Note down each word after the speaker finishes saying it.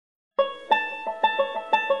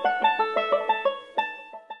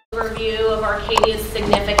overview of Arcadia's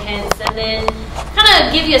significance, and then kind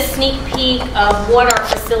of give you a sneak peek of what our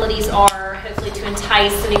facilities are, hopefully to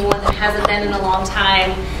entice anyone that hasn't been in a long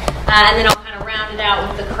time. And then I'll kind of round it out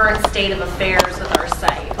with the current state of affairs with our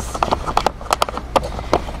sites.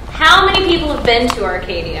 How many people have been to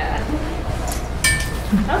Arcadia?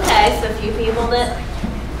 Okay, so a few people that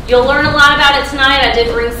you'll learn a lot about it tonight. I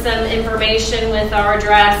did bring some information with our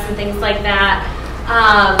address and things like that.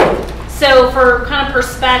 So for kind of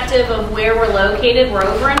perspective of where we're located, we're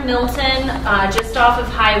over in Milton, just off of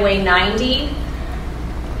Highway 90.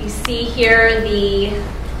 You see here the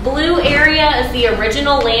blue area is the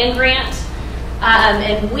original land grant,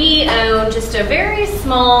 and we own just a very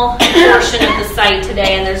small portion of the site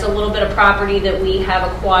today, and there's a little bit of property that we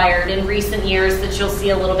have acquired in recent years that you'll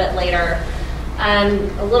see a little bit later.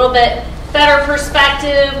 A little bit better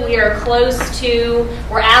perspective, we are close to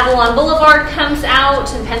where Avalon Boulevard comes out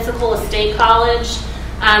and Pensacola State College,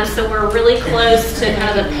 so we're really close to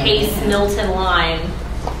kind of the Pace-Milton line.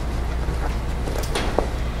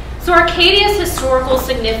 So Arcadia's historical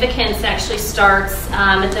significance actually starts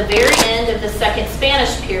at the very end of the Second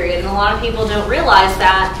Spanish period, and a lot of people don't realize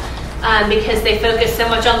that because they focus so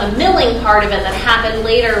much on the milling part of it that happened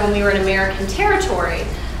later when we were in American territory.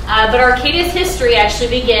 But Arcadia's history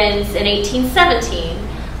actually begins in 1817,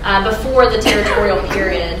 before the territorial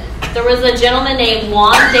period. There was a gentleman named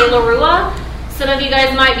Juan de la Rua. Some of you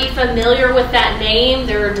guys might be familiar with that name.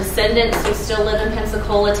 There are descendants who still live in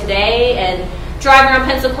Pensacola today, and driving around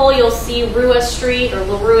Pensacola, you'll see Rua Street or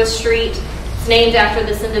La Rua Street. It's named after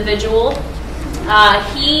this individual.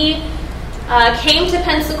 He came to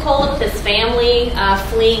Pensacola with his family,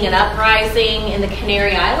 fleeing an uprising in the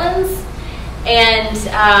Canary Islands, and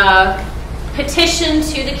petitioned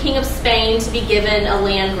to the King of Spain to be given a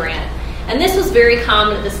land grant. And this was very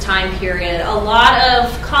common at this time period. A lot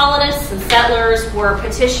of colonists and settlers were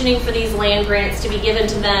petitioning for these land grants to be given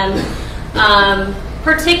to them,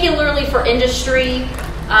 particularly for industry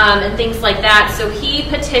and things like that. So he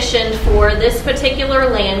petitioned for this particular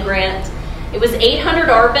land grant. It was 800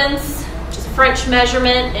 arpents, which is French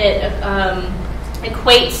measurement. It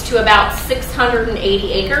equates to about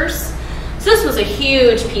 680 acres. So this was a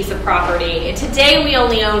huge piece of property. Today we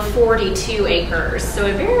only own 42 acres, so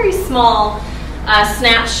a very small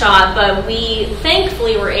snapshot, but we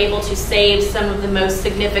thankfully were able to save some of the most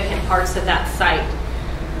significant parts of that site.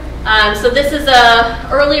 So this is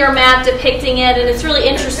an earlier map depicting it, and it's really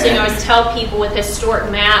interesting. I always tell people with historic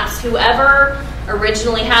maps, whoever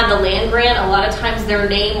originally had the land grant, a lot of times their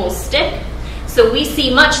name will stick. So we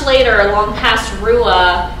see much later, along past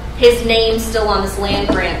Rua, his name still on this land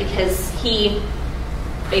grant because he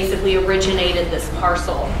basically originated this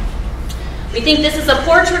parcel. We think this is a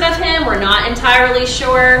portrait of him. We're not entirely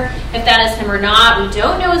sure if that is him or not. We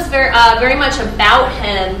don't know very much about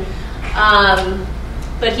him,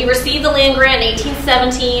 but he received the land grant in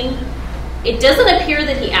 1817. It doesn't appear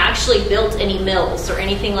that he actually built any mills or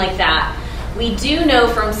anything like that. We do know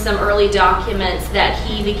from some early documents that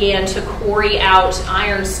he began to quarry out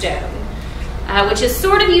ironstone, which is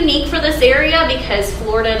sort of unique for this area because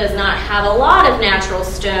Florida does not have a lot of natural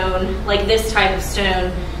stone like this type of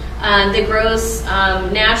stone that grows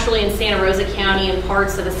naturally in Santa Rosa County and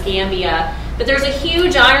parts of Escambia. But there's a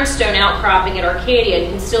huge ironstone outcropping at Arcadia. You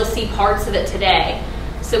can still see parts of it today.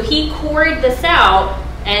 So he quarried this out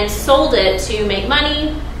and sold it to make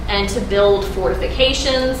money and to build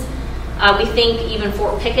fortifications. We think even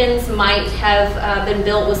Fort Pickens might have been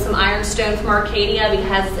built with some ironstone from Arcadia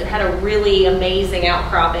because it had a really amazing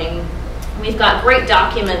outcropping. We've got great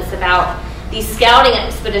documents about these scouting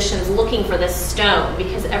expeditions looking for this stone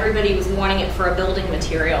because everybody was wanting it for a building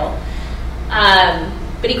material.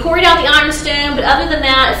 But he quarried out the ironstone, but other than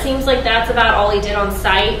that, it seems like that's about all he did on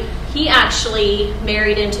site. He actually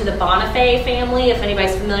married into the Bonifay family, if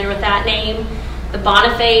anybody's familiar with that name. The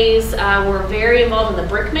Bonifays were very involved in the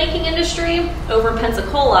brick-making industry over in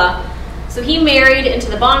Pensacola. So he married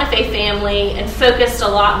into the Bonifay family and focused a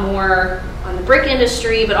lot more on the brick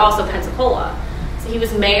industry, but also Pensacola. So he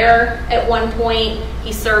was mayor at one point.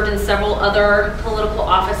 He served in several other political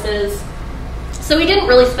offices. So he didn't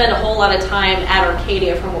really spend a whole lot of time at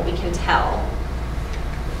Arcadia from what we can tell.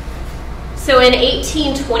 So in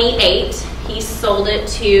 1828, he sold it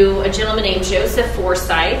to a gentleman named Joseph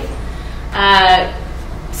Forsyth.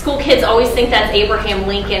 School kids always think that's Abraham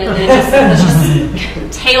Lincoln, and then it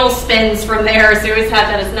just tail spins from there, so we always have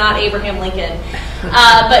that it's not Abraham Lincoln.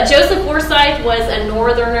 But Joseph Forsyth was a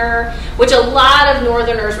northerner, which a lot of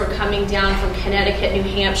northerners were coming down from Connecticut, New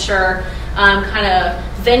Hampshire, kind of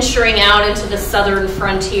venturing out into the southern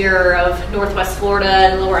frontier of northwest Florida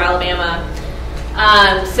and lower Alabama.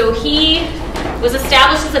 So he Was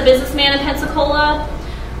established as a businessman in Pensacola,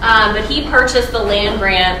 but he purchased the land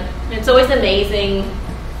grant. And it's always amazing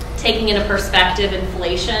taking into perspective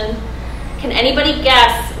inflation. Can anybody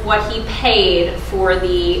guess what he paid for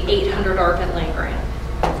the 800 ARPA land grant?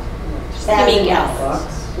 Just give me a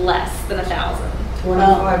guess. Less than $1,000.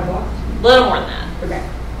 25 bucks? A little more than that. Okay.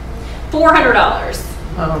 $400.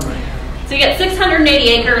 Oh my God. So you get 680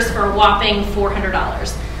 acres for a whopping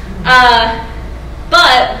 $400.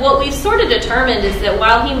 But what we've sort of determined is that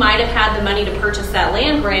while he might have had the money to purchase that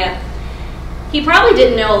land grant, he probably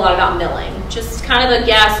didn't know a lot about milling. Just kind of a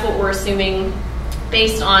guess, what we're assuming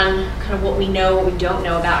based on kind of what we know, what we don't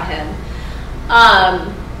know about him.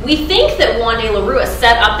 We think that Juan de la Rua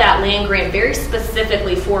set up that land grant very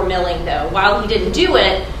specifically for milling, though. While he didn't do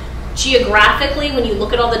it, geographically, when you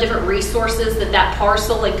look at all the different resources that that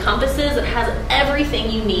parcel encompasses, it has everything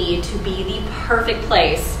you need to be the perfect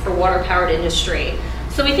place for water-powered industry.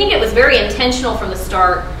 So we think it was very intentional from the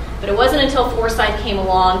start, but it wasn't until Forsyth came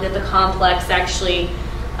along that the complex actually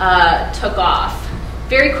took off.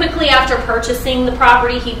 Very quickly after purchasing the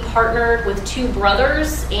property, he partnered with two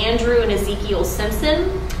brothers, Andrew and Ezekiel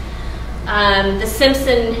Simpson. The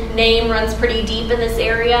Simpson name runs pretty deep in this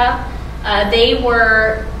area. They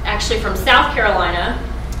were actually from South Carolina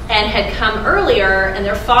and had come earlier, and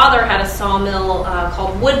their father had a sawmill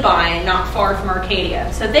called Woodbine not far from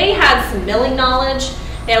Arcadia. So they had some milling knowledge.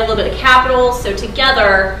 They had a little bit of capital. So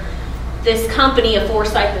together, this company of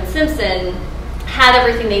Forsyth and Simpson had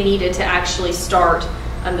everything they needed to actually start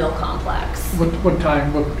a mill complex. What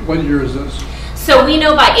time, what year is this? So we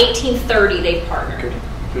know by 1830 they partnered.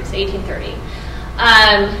 Okay. It's 1830.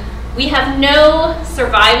 We have no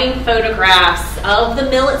surviving photographs of the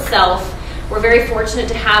mill itself. We're very fortunate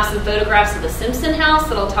to have some photographs of the Simpson house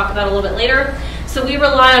that I'll talk about a little bit later. So we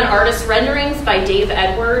rely on artist renderings by Dave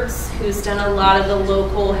Edwards, who's done a lot of the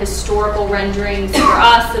local historical renderings for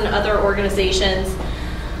us and other organizations.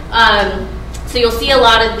 So you'll see a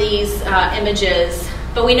lot of these images.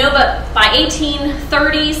 But we know that by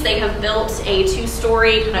 1830s, they have built a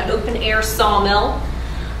two-story kind of open-air sawmill.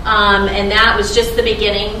 And that was just the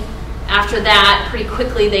beginning. After that, pretty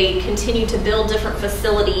quickly, they continued to build different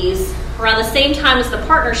facilities. Around the same time as the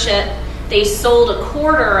partnership, they sold a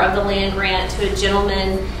quarter of the land grant to a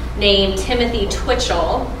gentleman named Timothy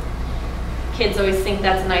Twitchell. Kids always think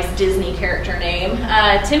that's a nice Disney character name.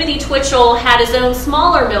 Timothy Twitchell had his own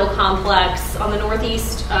smaller mill complex on the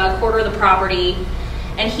northeast quarter of the property,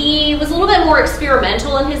 and he was a little bit more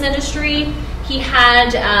experimental in his industry. He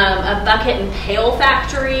had a bucket and pail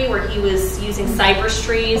factory where he was using cypress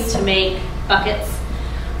trees to make buckets.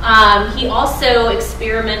 He also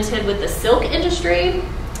experimented with the silk industry.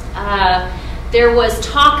 There was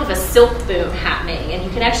talk of a silk boom happening, and you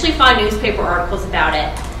can actually find newspaper articles about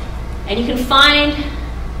it. And you can find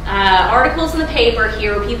articles in the paper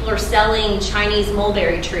here where people are selling Chinese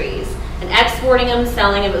mulberry trees and exporting them,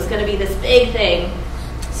 selling them. It was going to be this big thing.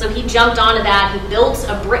 So he jumped onto that. He built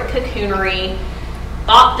a brick cocoonery,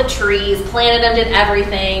 bought the trees, planted them, did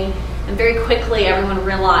everything. And very quickly, everyone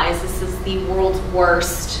realized this is the world's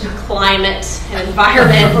worst climate and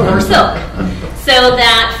environment for silk. So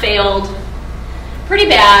that failed pretty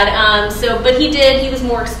bad. But he was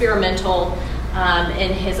more experimental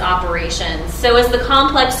in his operations. So as the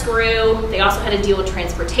complex grew, they also had to deal with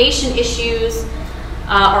transportation issues.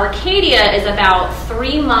 Arcadia is about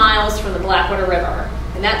 3 miles from the Blackwater River,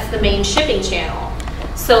 and that's the main shipping channel.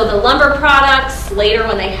 So the lumber products, later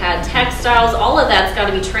when they had textiles, all of that's got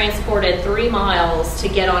to be transported 3 miles to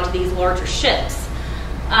get onto these larger ships.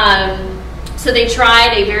 So they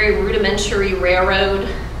tried a very rudimentary railroad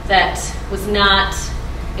that was not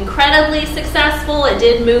incredibly successful. It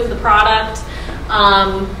did move the product,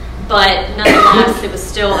 but nonetheless, it was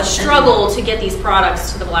still a struggle to get these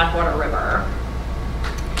products to the Blackwater River.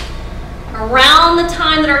 Around the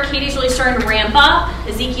time that Arcadia is really starting to ramp up,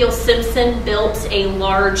 Ezekiel Simpson built a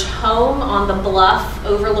large home on the bluff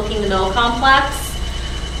overlooking the mill complex.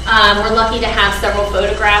 We're lucky to have several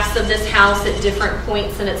photographs of this house at different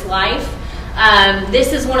points in its life.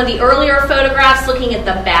 This is one of the earlier photographs looking at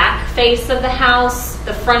the back face of the house.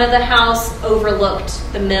 The front of the house overlooked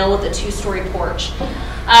the mill with a 2-story porch.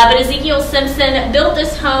 But Ezekiel Simpson built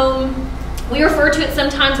this home. We refer to it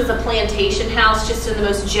sometimes as a plantation house, just in the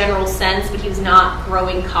most general sense, but he was not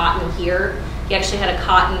growing cotton here. He actually had a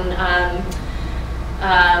cotton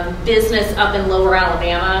business up in Lower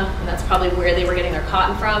Alabama, and that's probably where they were getting their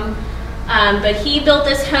cotton from. But he built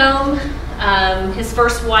this home. His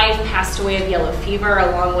first wife passed away of yellow fever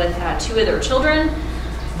along with 2 of their children.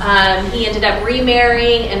 He ended up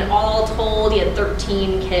remarrying, and all told, he had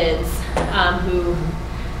 13 kids who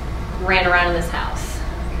ran around in this house.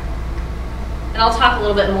 And And I'll talk a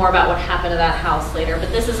little bit more about what happened to that house later, but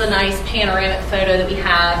this is a nice panoramic photo that we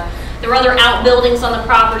have. There were other outbuildings on the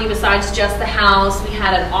property besides just the house. We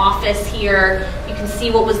had an office here. You can see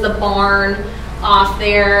what was the barn off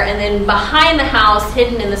there. And then behind the house,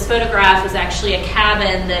 hidden in this photograph, is actually a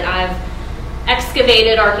cabin that I've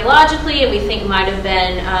excavated archaeologically and we think might have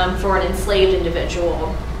been for an enslaved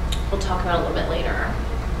individual. We'll talk about it a little bit later.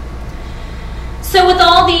 So with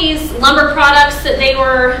all these lumber products that they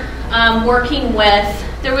were working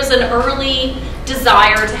with, there was an early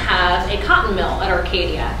desire to have a cotton mill at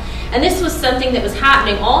Arcadia. And this was something that was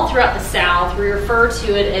happening all throughout the South. We refer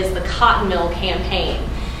to it as the Cotton Mill Campaign.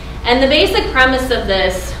 And the basic premise of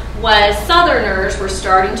this was Southerners were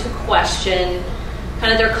starting to question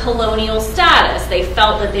kind of their colonial status. They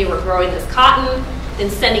felt that they were growing this cotton, then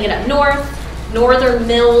sending it up north. Northern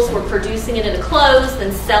mills were producing it into clothes,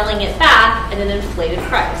 then selling it back at an inflated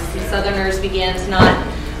price. The Southerners began to not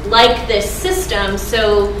like this system,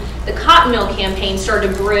 so the Cotton Mill Campaign started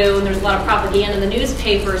to brew, and there's a lot of propaganda in the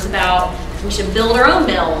newspapers about we should build our own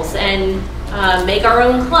mills and make our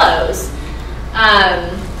own clothes.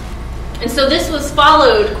 And so this was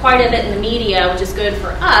followed quite a bit in the media, which is good for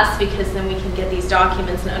us because then we can get these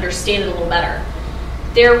documents and understand it a little better.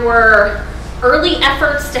 There were early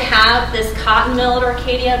efforts to have this cotton mill at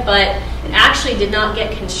Arcadia, but it actually did not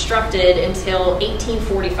get constructed until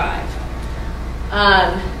 1845.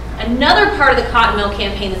 Another part of the Cotton Mill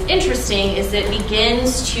Campaign that's interesting is it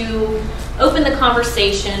begins to open the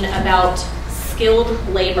conversation about skilled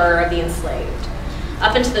labor of the enslaved.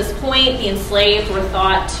 Up until this point, the enslaved were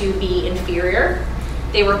thought to be inferior.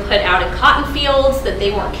 They were put out in cotton fields, that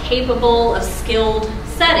they weren't capable of skilled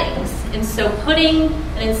settings. And so putting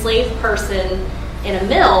an enslaved person in a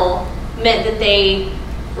mill meant that they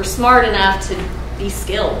were smart enough to be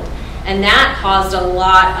skilled. And that caused a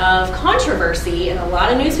lot of controversy and a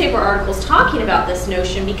lot of newspaper articles talking about this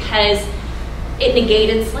notion because it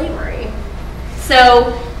negated slavery.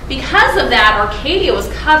 So because of that, Arcadia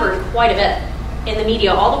was covered quite a bit in the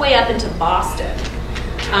media all the way up into Boston.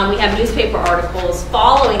 We have newspaper articles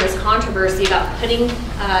following this controversy about putting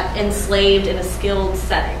enslaved in a skilled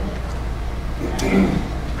setting.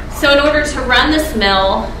 So in order to run this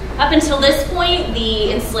mill, up until this point,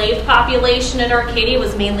 the enslaved population at Arcadia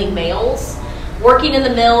was mainly males, working in the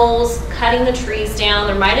mills, cutting the trees down.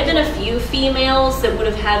 There might have been a few females that would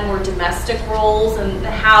have had more domestic roles in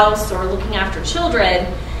the house or looking after children.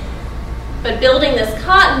 But building this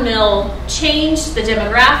cotton mill changed the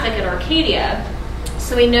demographic at Arcadia.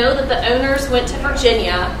 So we know that the owners went to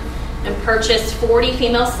Virginia and purchased 40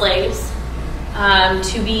 female slaves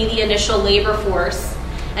to be the initial labor force.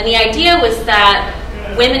 And the idea was that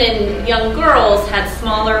women and young girls had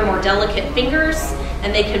smaller, more delicate fingers,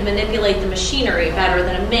 and they could manipulate the machinery better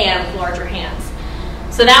than a man with larger hands.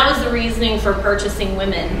 So that was the reasoning for purchasing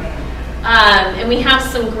women. And we have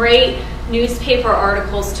some great newspaper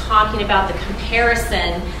articles talking about the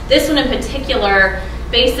comparison. This one in particular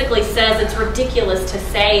basically says it's ridiculous to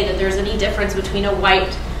say that there's any difference between a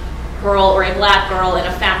white girl or a black girl in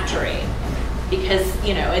a factory because,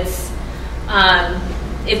 you know,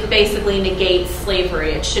 it basically negates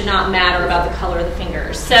slavery. It should not matter about the color of the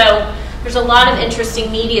fingers. So there's a lot of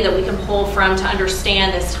interesting media that we can pull from to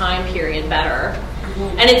understand this time period better.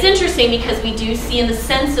 And it's interesting because we do see in the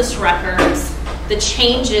census records the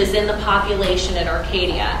changes in the population at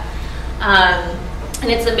Arcadia. And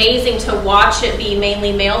it's amazing to watch it be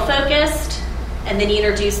mainly male-focused, and then he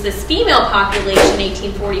introduced this female population in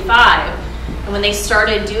 1845. And when they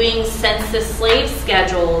started doing census slave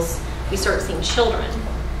schedules, we start seeing children.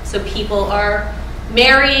 So people are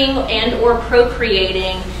marrying and or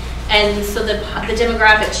procreating, and so the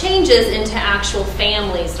demographic changes into actual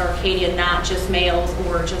families at Arcadia, not just males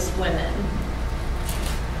or just women.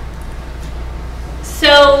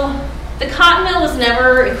 So the cotton mill was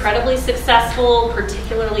never incredibly successful,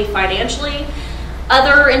 particularly financially.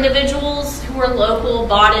 Other individuals who were local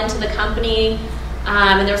bought into the company,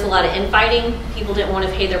 and there was a lot of infighting. People didn't want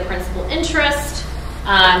to pay their principal interest.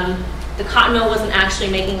 The cotton mill wasn't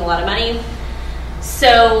actually making a lot of money.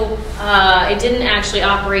 So it didn't actually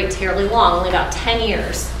operate terribly long, only about 10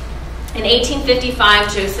 years. In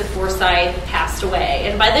 1855, Joseph Forsyth passed away.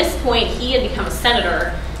 And by this point, he had become a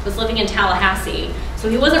senator, was living in Tallahassee. So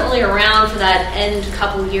he wasn't really around for that end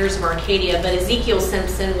couple years of Arcadia, but Ezekiel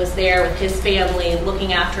Simpson was there with his family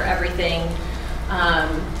looking after everything.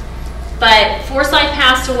 But Forsyth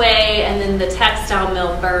passed away, and then the textile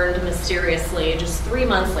mill burned mysteriously just 3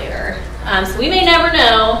 months later. So we may never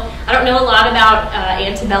know. I don't know a lot about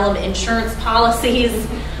antebellum insurance policies,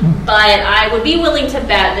 but I would be willing to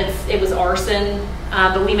bet that it was arson,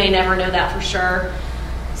 but we may never know that for sure.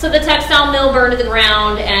 So the textile mill burned to the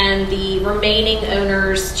ground, and the remaining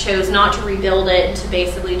owners chose not to rebuild it and to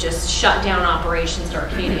basically just shut down operations at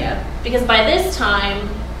Arcadia. Because by this time,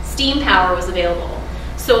 steam power was available.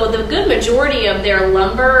 So the good majority of their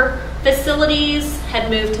lumber facilities had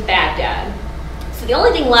moved to Baghdad. So the only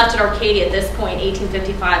thing left at Arcadia at this point,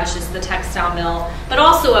 1855, is just the textile mill, but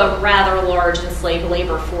also a rather large enslaved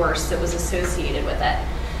labor force that was associated with it.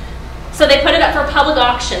 So they put it up for public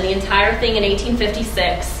auction, the entire thing, in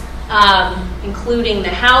 1856, including the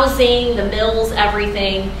housing, the mills,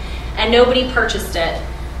 everything, and nobody purchased it,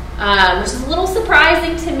 which is a little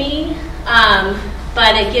surprising to me,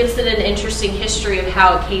 but it gives it an interesting history of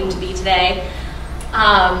how it came to be today.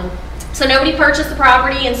 So nobody purchased the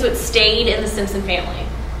property, and so it stayed in the Simpson family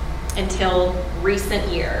until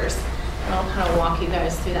recent years. And I'll kind of walk you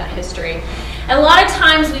guys through that history. And a lot of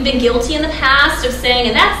times we've been guilty in the past of saying,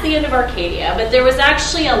 and that's the end of Arcadia, but there was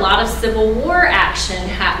actually a lot of Civil War action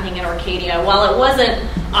happening in Arcadia while it wasn't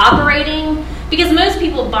operating, because most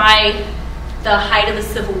people by the height of the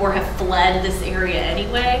Civil War have fled this area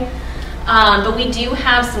anyway. But we do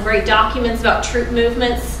have some great documents about troop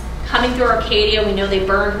movements coming through Arcadia. We know they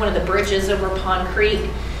burned one of the bridges over Pond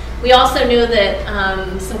Creek. We also know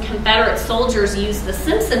that some Confederate soldiers used the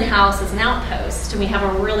Simpson house as an outpost, and we have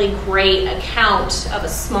a really great account of a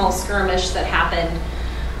small skirmish that happened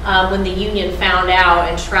when the Union found out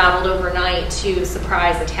and traveled overnight to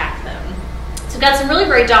surprise attack them. So we've got some really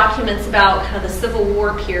great documents about kind of the Civil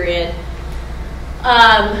War period.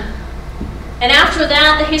 And after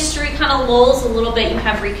that, the history kind of lulls a little bit. You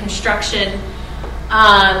have Reconstruction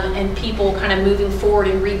and people kind of moving forward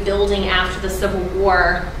and rebuilding after the Civil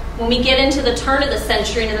War. When we get into the turn of the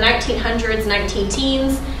century, into the 1900s,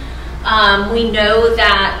 19-teens, we know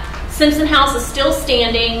that Simpson House is still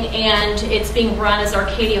standing and it's being run as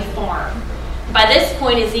Arcadia Farm. By this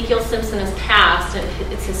point, Ezekiel Simpson has passed,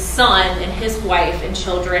 and it's his son and his wife and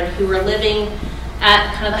children who are living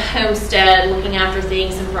at kind of the homestead, looking after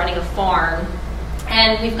things and running a farm.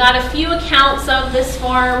 And we've got a few accounts of this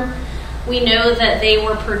farm. We know that they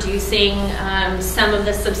were producing some of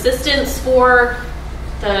the subsistence for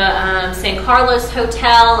the San Carlos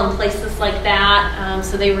Hotel and places like that.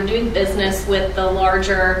 So they were doing business with the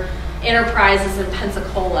larger enterprises in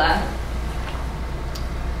Pensacola.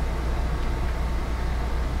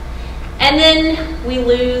 And then we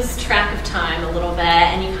lose track of time a little bit,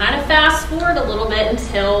 and you kind of fast forward a little bit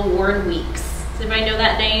until Warren Weeks. Does anybody know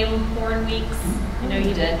that name, Warren Weeks? I know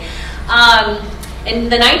you did. In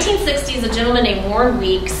the 1960s, a gentleman named Warren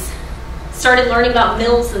Weeks started learning about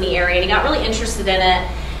mills in the area, and he got really interested in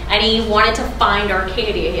it, and he wanted to find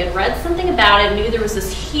Arcadia. He had read something about it, knew there was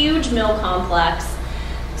this huge mill complex.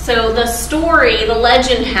 So the story, the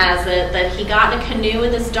legend has it, that he got in a canoe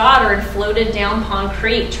with his daughter and floated down Pond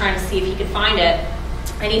Creek trying to see if he could find it.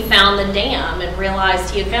 And he found the dam and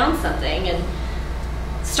realized he had found something, and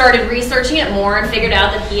started researching it more and figured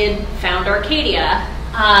out that he had found Arcadia.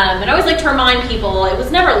 And I always like to remind people, it was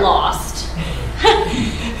never lost.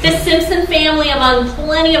 The Simpson family, among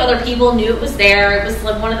plenty of other people, knew it was there. It was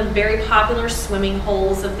one of the very popular swimming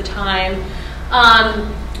holes of the time.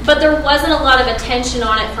 But there wasn't a lot of attention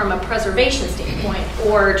on it from a preservation standpoint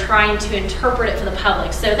or trying to interpret it for the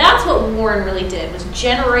public. So that's what Warren really did, was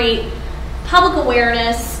generate public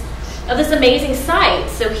awareness of this amazing site.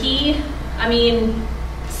 So he,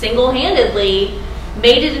 single-handedly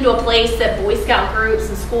made it into a place that Boy Scout groups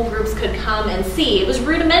and school groups could come and see. It was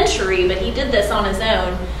rudimentary, but he did this on his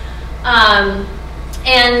own.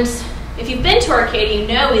 And if you've been to Arcadia, you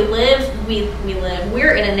know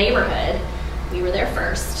we're in a neighborhood. We were there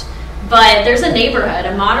first. But there's a neighborhood,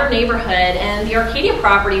 a modern neighborhood, and the Arcadia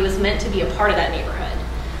property was meant to be a part of that neighborhood.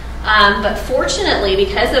 But fortunately,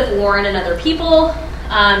 because of Warren and other people,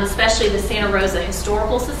 especially the Santa Rosa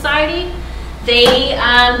Historical Society, they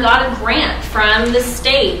got a grant from the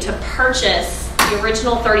state to purchase the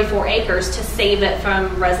original 34 acres to save it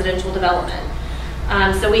from residential development.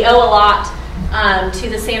 So we owe a lot to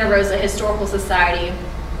the Santa Rosa Historical Society.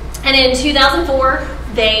 And in 2004,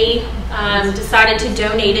 they decided to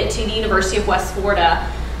donate it to the University of West Florida,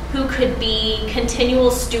 who could be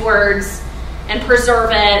continual stewards and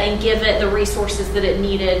preserve it and give it the resources that it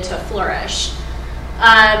needed to flourish.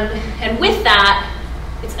 And with that,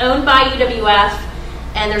 it's owned by UWF,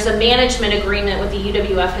 and there's a management agreement with the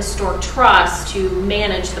UWF Historic Trust to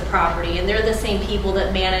manage the property. And they're the same people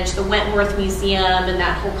that manage the Wentworth Museum and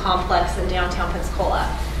that whole complex in downtown Pensacola.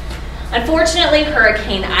 Unfortunately,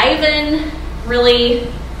 Hurricane Ivan really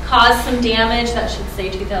caused some damage. That should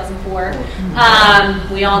say 2004.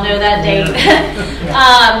 We all know that date.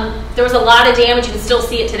 There was a lot of damage. You can still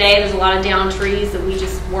see it today. There's a lot of downed trees that we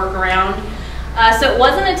just work around. So it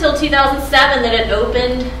wasn't until 2007 that it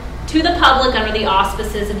opened to the public under the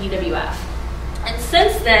auspices of UWF. And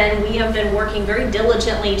since then, we have been working very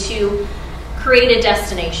diligently to create a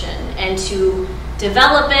destination and to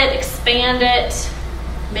develop it, expand it,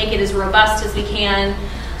 make it as robust as we can.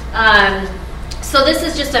 So this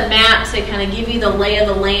is just a map to kind of give you the lay of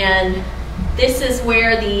the land. This is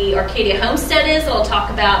where the Arcadia Homestead is, that I'll talk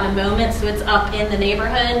about in a moment, so it's up in the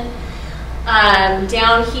neighborhood.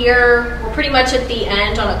 Down here, we're pretty much at the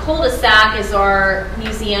end on a cul-de-sac is our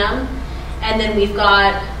museum, and then we've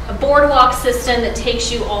got a boardwalk system that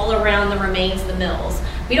takes you all around the remains of the mills.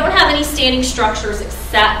 We don't have any standing structures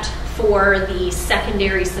except for the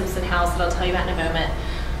secondary Simpson house that I'll tell you about in a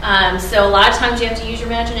moment. So a lot of times you have to use your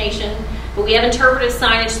imagination, but we have interpretive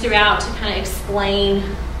signage throughout to kind of explain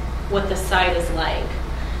what the site is like.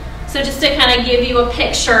 So just to kind of give you a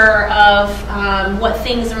picture of what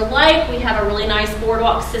things are like, we have a really nice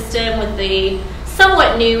boardwalk system with the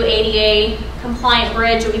somewhat new ADA compliant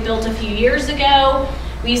bridge that we built a few years ago.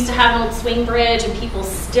 We used to have an old swing bridge and people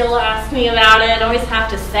still ask me about it. I always have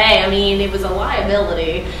to say, I mean, it was a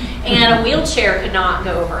liability and a wheelchair could not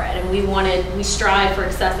go over it, and we strive for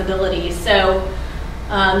accessibility. So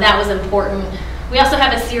that was important. We also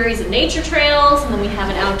have a series of nature trails, and then we have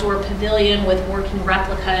an outdoor pavilion with working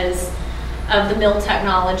replicas of the mill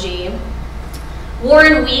technology.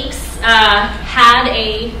 Warren Weeks had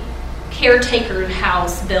a caretaker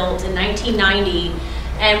house built in 1990,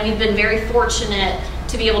 and we've been very fortunate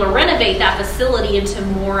to be able to renovate that facility into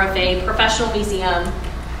more of a professional museum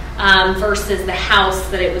versus the house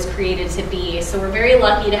that it was created to be. So we're very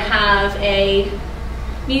lucky to have a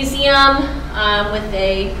museum with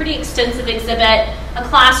a pretty extensive exhibit, a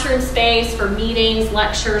classroom space for meetings,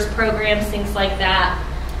 lectures, programs, things like that.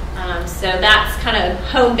 So that's kind of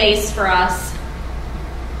home base for us.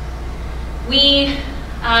 We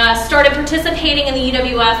started participating in the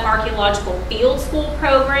UWF Archaeological Field School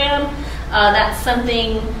program. That's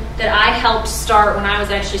something that I helped start when I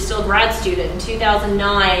was actually still a grad student. In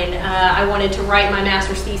 2009, I wanted to write my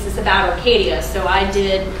master's thesis about Arcadia, so I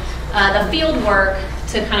did the field work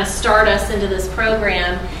to kind of start us into this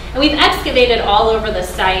program. And we've excavated all over the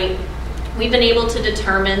site. We've been able to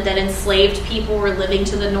determine that enslaved people were living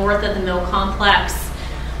to the north of the mill complex.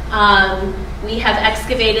 We have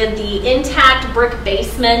excavated the intact brick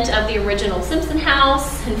basement of the original Simpson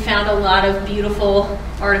house and found a lot of beautiful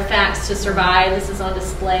artifacts to survive. This is on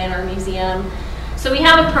display in our museum. So we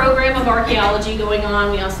have a program of archaeology going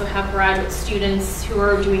on. We also have graduate students who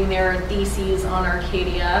are doing their theses on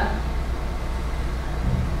Arcadia.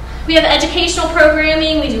 We have educational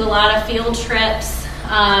programming. We do a lot of field trips.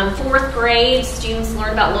 Fourth grade students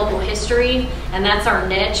learn about local history, and that's our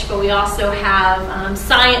niche, but we also have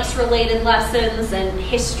science-related lessons and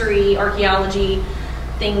history, archaeology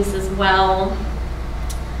things as well.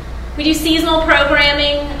 We do seasonal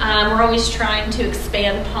programming. We're always trying to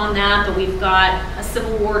expand upon that, but we've got a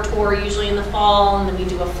Civil War tour usually in the fall, and then we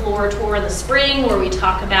do a floor tour in the spring where we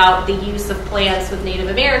talk about the use of plants with Native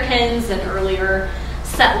Americans and earlier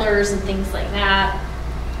settlers and things like that.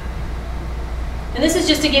 And this is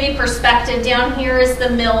just to give you perspective. Down here is the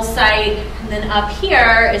mill site, and then up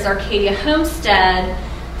here is Arcadia Homestead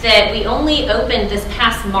that we only opened this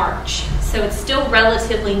past March. So it's still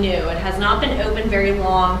relatively new. It has not been open very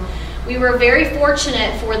long. We were very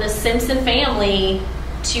fortunate for the Simpson family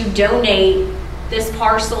to donate this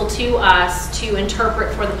parcel to us to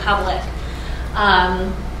interpret for the public.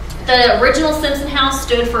 The original Simpson house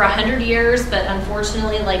stood for 100 years, but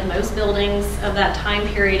unfortunately, like most buildings of that time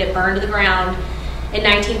period, it burned to the ground in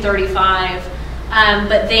 1935.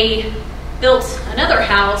 But they built another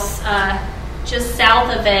house just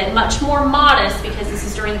south of it, much more modest because this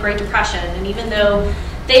is during the Great Depression. And even though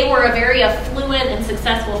they were a very affluent and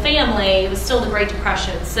successful family, it was still the Great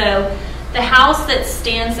Depression. So the house that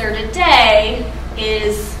stands there today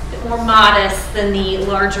is a bit more modest than the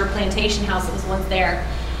larger plantation house that was once there.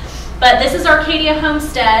 But this is Arcadia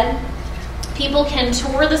Homestead. People can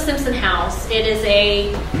tour the Simpson house. It is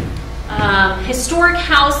a historic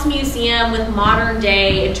house museum with modern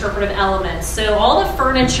day interpretive elements. So all the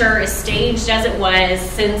furniture is staged as it was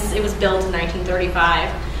since it was built in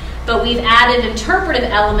 1935. But we've added interpretive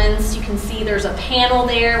elements. You can see there's a panel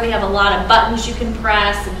there. We have a lot of buttons you can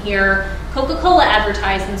press and hear Coca-Cola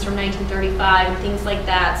advertisements from 1935 and things like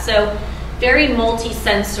that. So very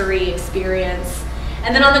multi-sensory experience.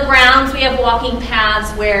 And then on the grounds, we have walking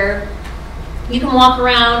paths where you can walk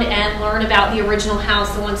around and learn about the original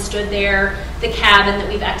house that once stood there, the cabin that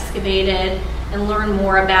we've excavated, and learn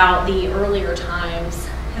more about the earlier times.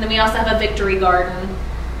 And then we also have a victory garden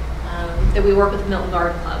that we work with the Milton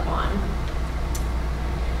Garden Club on.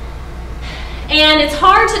 And it's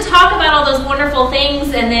hard to talk about all those wonderful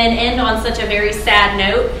things and then end on such a very sad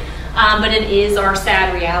note. But it is our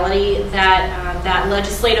sad reality that that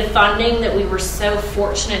legislative funding that we were so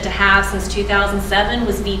fortunate to have since 2007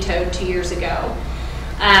 was vetoed 2 years ago.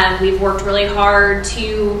 We've worked really hard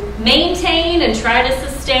to maintain and try to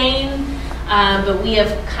sustain, but we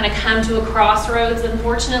have kind of come to a crossroads,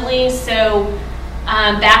 unfortunately. So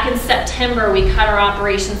back in September, we cut our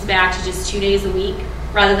operations back to just 2 days a week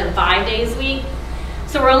rather than 5 days a week.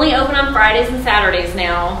 So we're only open on Fridays and Saturdays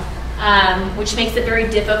now, which makes it very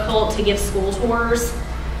difficult to give school tours.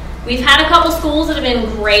 We've had a couple schools that have been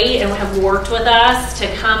great and have worked with us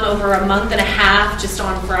to come over a month and a half just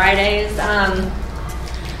on Fridays.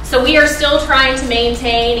 So we are still trying to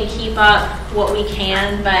maintain and keep up what we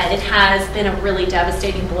can, but it has been a really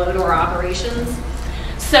devastating blow to our operations.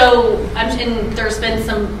 So and there's been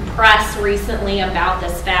some press recently about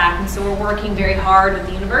this fact, and so we're working very hard with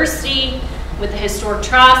the university, with the Historic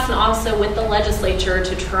Trust, and also with the legislature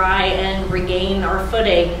to try and regain our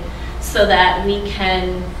footing so that we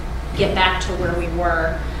can get back to where we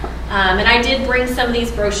were. And I did bring some of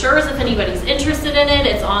these brochures if anybody's interested in it.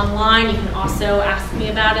 It's online. You can also ask me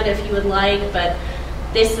about it if you would like, but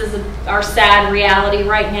this is our sad reality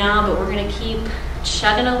right now, but we're going to keep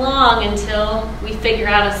chugging along until we figure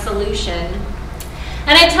out a solution.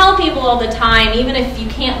 And I tell people all the time, even if you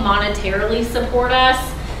can't monetarily support us,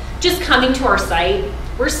 just coming to our site,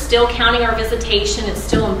 we're still counting our visitation. It's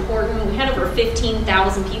still important. We had over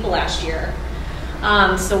 15,000 people last year.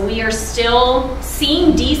 So we are still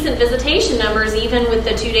seeing decent visitation numbers even with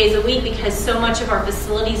the 2 days a week because so much of our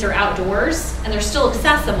facilities are outdoors and they're still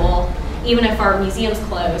accessible even if our museum's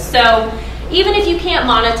closed. So even if you can't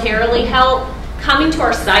monetarily help, coming to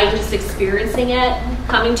our site, just experiencing it,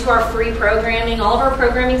 coming to our free programming, all of our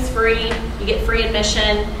programming is free, you get free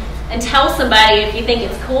admission, and tell somebody if you think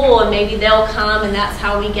it's cool and maybe they'll come, and that's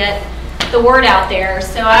how we get the word out there.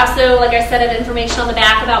 So I also, like I said, have information on the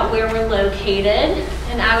back about where we're located,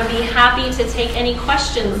 and I would be happy to take any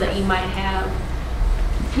questions that you might have.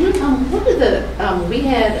 What are the, we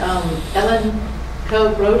had Ellen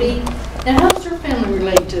Coe Brody, and how's her family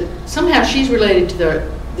related to, somehow she's related to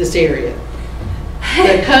this area.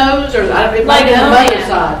 The Coes, or it might have been on the mother's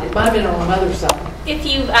side. It might have been on the mother's side. If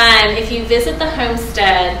you visit the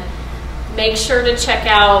homestead, make sure to check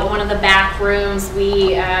out one of the back rooms.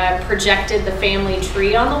 We projected the family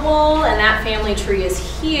tree on the wall, and that family tree is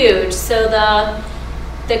huge. So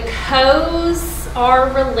the Coes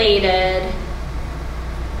are related.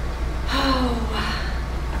 Oh.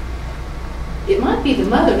 It might be the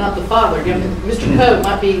mother, not the father. I mean, Mr. Coe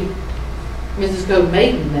might be Mrs. Coe's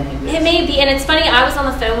maiden name. It may be, and it's funny, I was on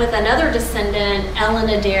the phone with another descendant, Ellen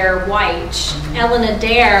Adair White. Ellen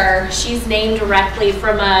Adair, she's named directly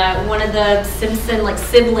from one of the Simpson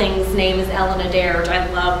siblings' name is Ellen Adair, which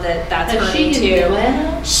I love that's her name too. In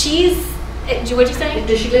Atlanta? What'd you say?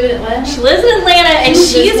 Does she live in Atlanta? She lives in Atlanta, and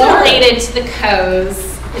she's related to the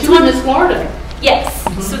Coes. She was in Miss Florida. Yes,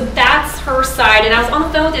 so that's her side, and I was on the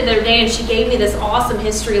phone with her the other day, and she gave me this awesome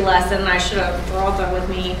history lesson, and I should have brought that with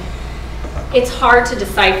me. It's hard to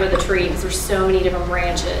decipher the tree because there's so many different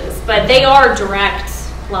branches, but they are direct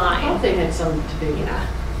line. I thought they had something to do with Yeah.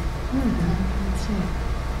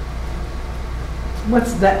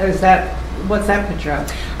 What's that picture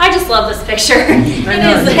of? I just love this picture. It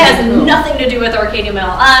has nothing to do with Arcadia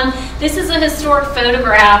Mill. This is a historic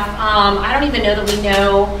photograph. I don't even know that we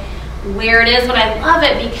know where it is, but I love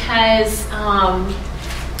it because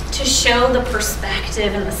to show the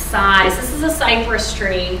perspective and the size. This is a cypress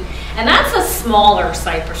tree, and that's a smaller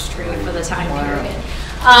cypress tree for the time period.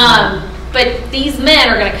 But these men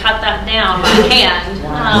are going to cut that down by hand.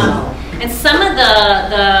 And some of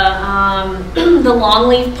the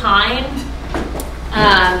longleaf pine,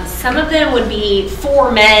 some of them would be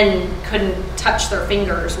 4 men couldn't touch their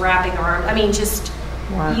fingers wrapping arms. I mean, just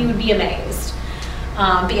you would be amazed.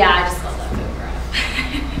 But yeah, I just love that photograph.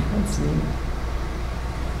 That's neat.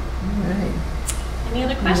 All right. Any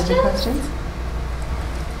other questions?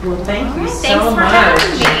 Well, thank you Thanks so for much.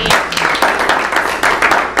 having me.